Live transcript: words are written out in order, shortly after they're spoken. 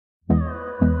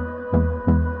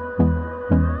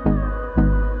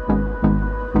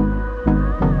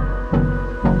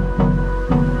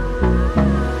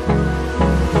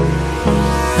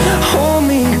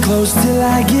close till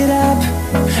I get up.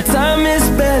 Time is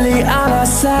barely on our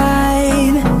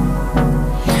side.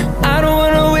 I don't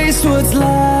wanna waste what's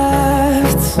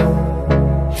left.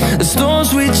 The storms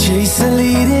we chase are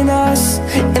leading us,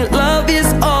 and love is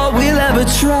all we'll ever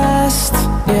trust.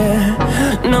 Yeah,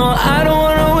 no, I don't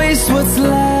wanna waste what's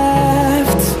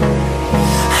left.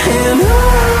 And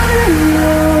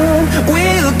on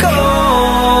we'll go,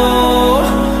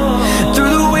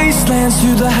 through the wastelands,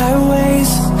 through the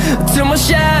highways, till my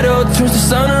shadow turns to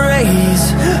sun rays.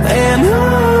 And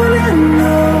on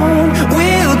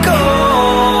we'll go,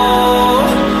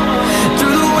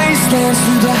 through the wastelands,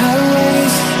 through the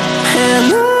highways, and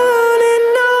on we'll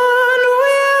go.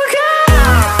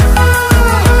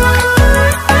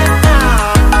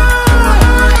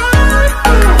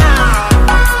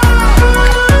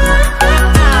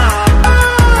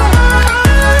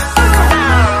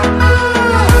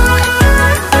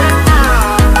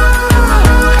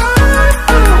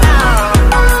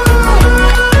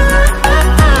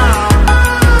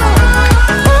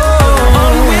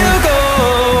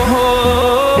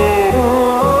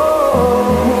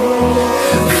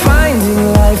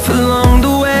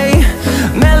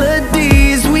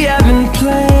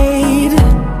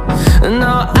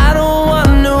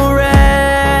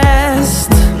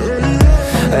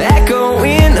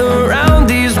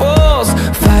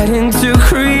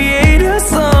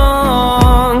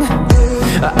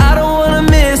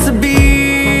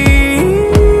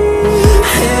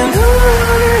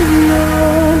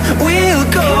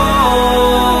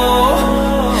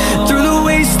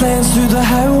 Through the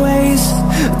highways,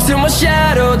 till my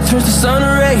shadow turns to sun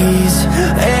rays.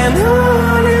 And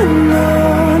on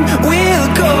we'll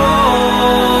go,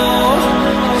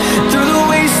 through the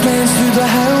wastelands, through the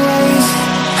highways,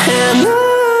 and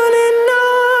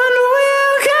on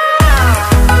we'll go.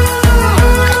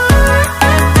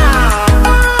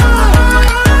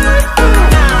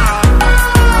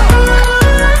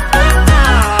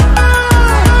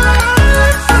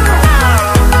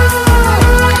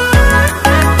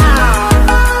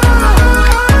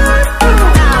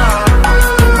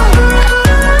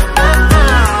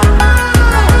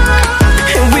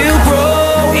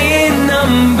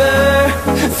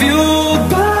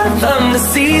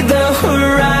 See the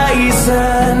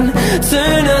horizon,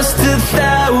 turn us to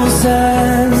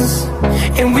thousands,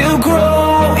 and we'll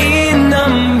grow in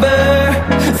number,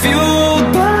 fueled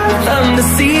by them to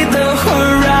see the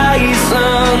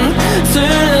horizon,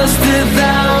 turn us to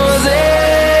thousands.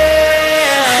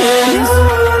 And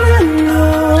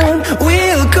on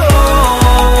we'll go,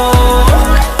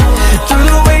 through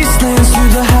the wastelands,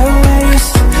 through the highways,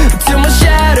 till my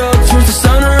shadow turns to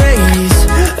sun rays.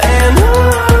 And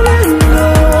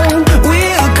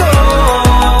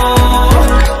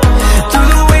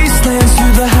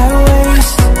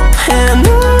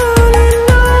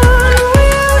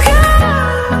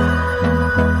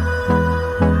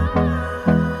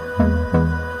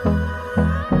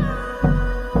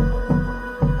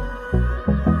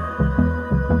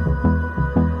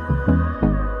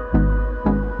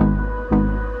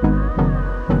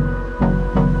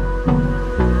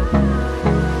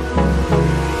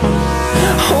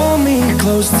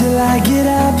close till I get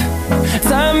up.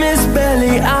 Time is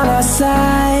barely on our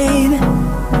side.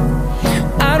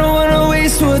 I don't wanna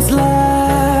waste what's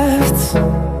left.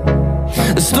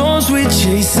 The storms we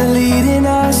chase are leading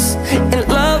us, and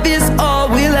love is all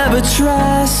we'll ever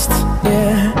trust.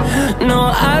 Yeah, no,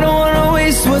 I don't wanna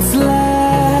waste what's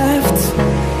left.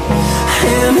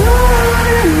 And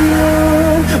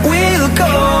on we'll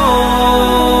go,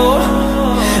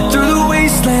 through the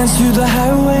wastelands, through the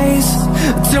highways,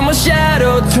 till my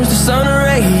shadow turns to sun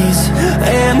rays.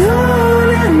 And on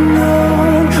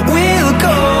we'll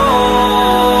go,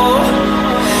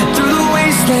 through the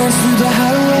wastelands, through the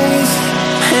highways,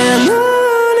 and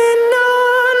on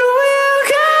we'll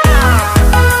go.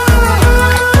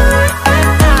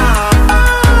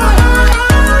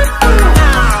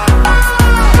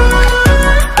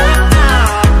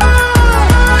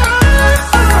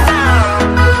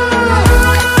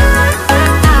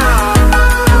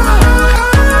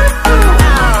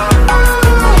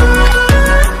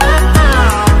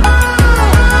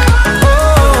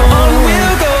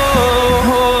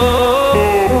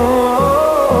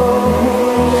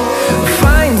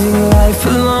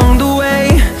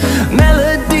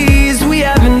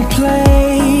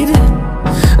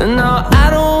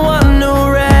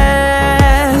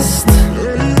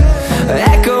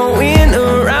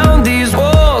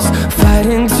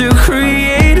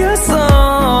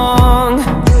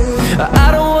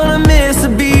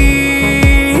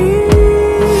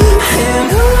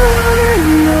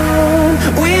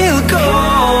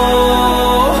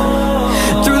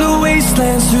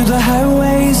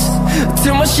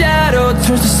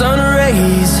 turns to sun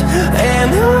rays,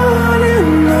 and on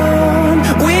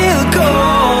we'll go,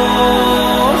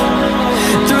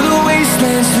 through the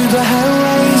wastelands, through the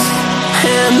highways,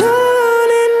 and on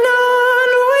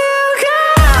we'll go.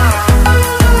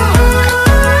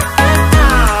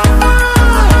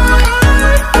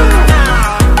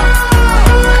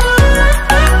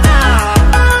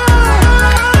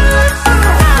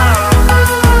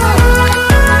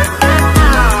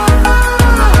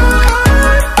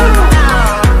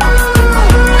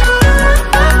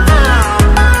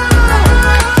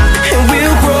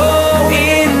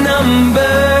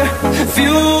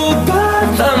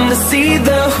 See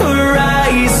the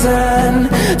horizon,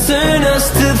 turn us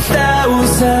to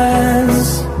thousands,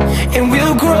 and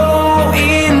we'll grow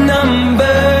in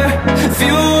number,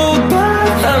 fueled by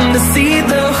them. To see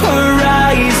the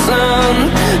horizon,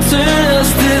 turn us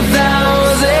to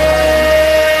thousands,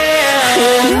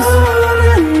 and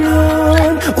on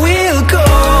we'll go,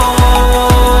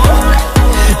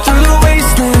 through the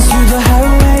wastelands, through the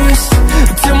highways,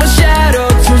 till my shadow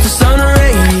turns to sun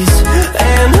rays,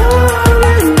 and on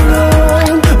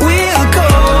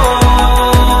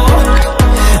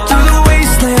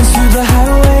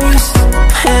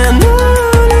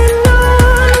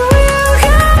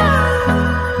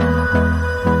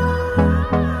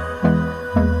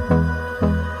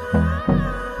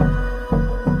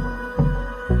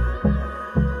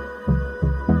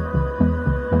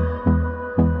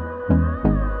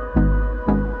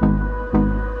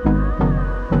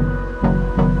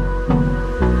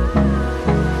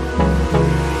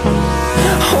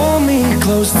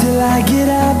close till I get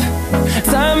up.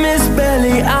 Time is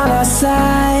barely on our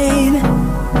side.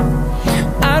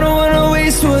 I don't wanna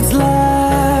waste what's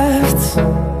left.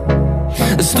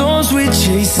 The storms we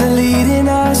chase are leading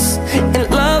us, and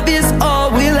love is all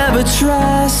we'll ever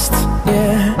trust.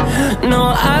 Yeah, no,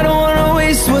 I don't wanna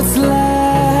waste what's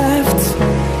left.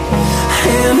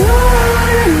 And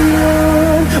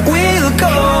on we'll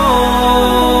go,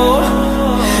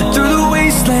 through the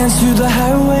wastelands, through the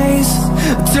highways,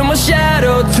 till my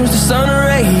shadow turns to sun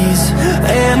rays,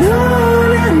 and on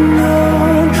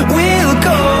we'll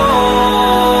go,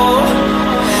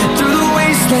 through the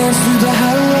wastelands, through the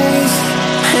highways,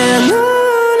 and on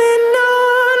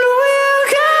we'll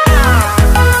go.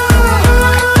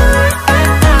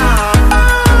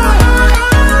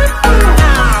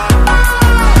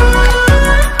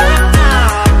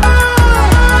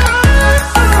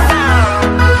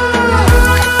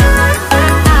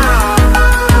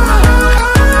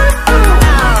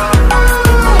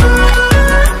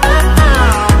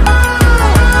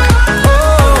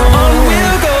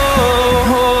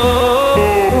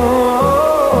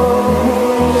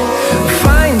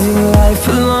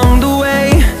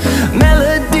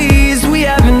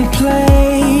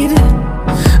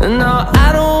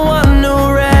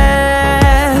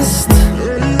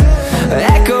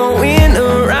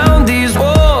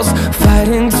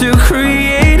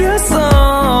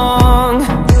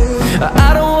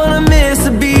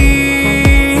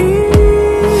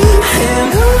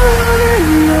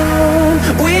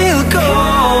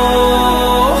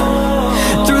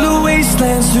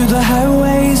 Through the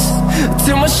highways,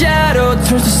 till my shadow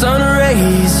turns to sun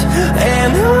rays,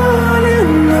 and on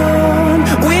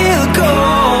we'll go,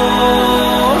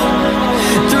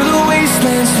 through the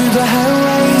wastelands, through the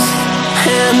highways,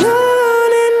 and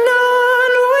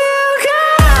on we'll go.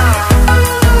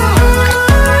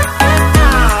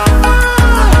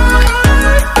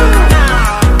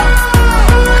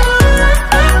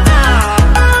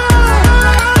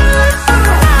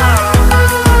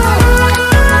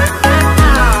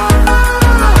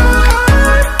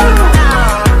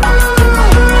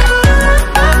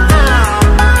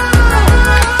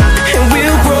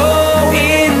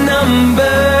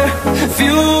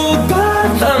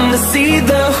 See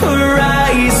the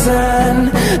horizon,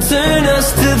 turn us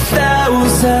to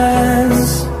thousands,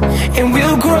 and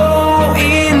we'll grow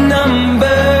in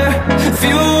number,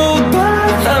 fueled by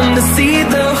them. To see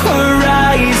the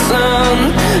horizon,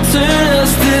 turn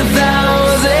us to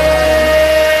thousands,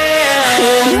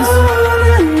 and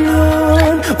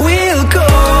on we'll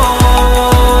go,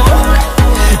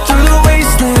 through the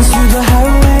wastelands, through the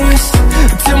highways,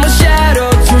 till my shadow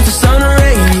turns to sun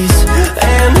rays,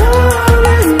 and on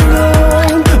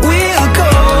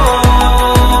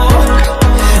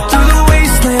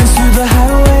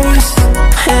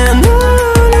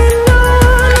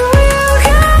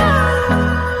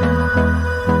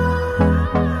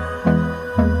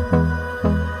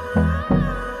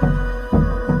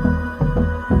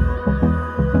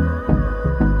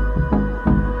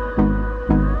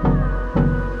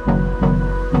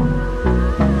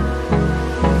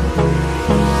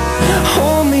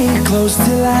close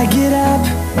till I get up.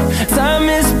 Time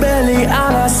is barely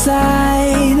on our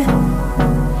side.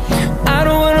 I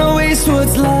don't wanna waste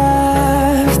what's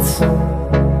left.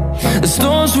 The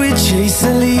storms we chase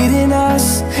are leading us,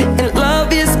 and love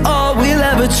is all we'll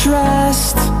ever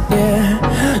trust. Yeah,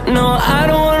 no, I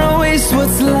don't wanna waste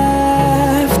what's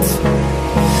left.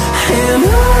 And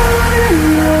on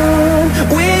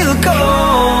we'll go,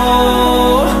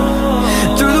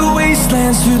 through the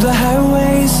wastelands, through the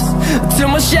highways, till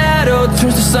my shadow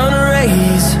turns to sun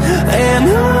rays.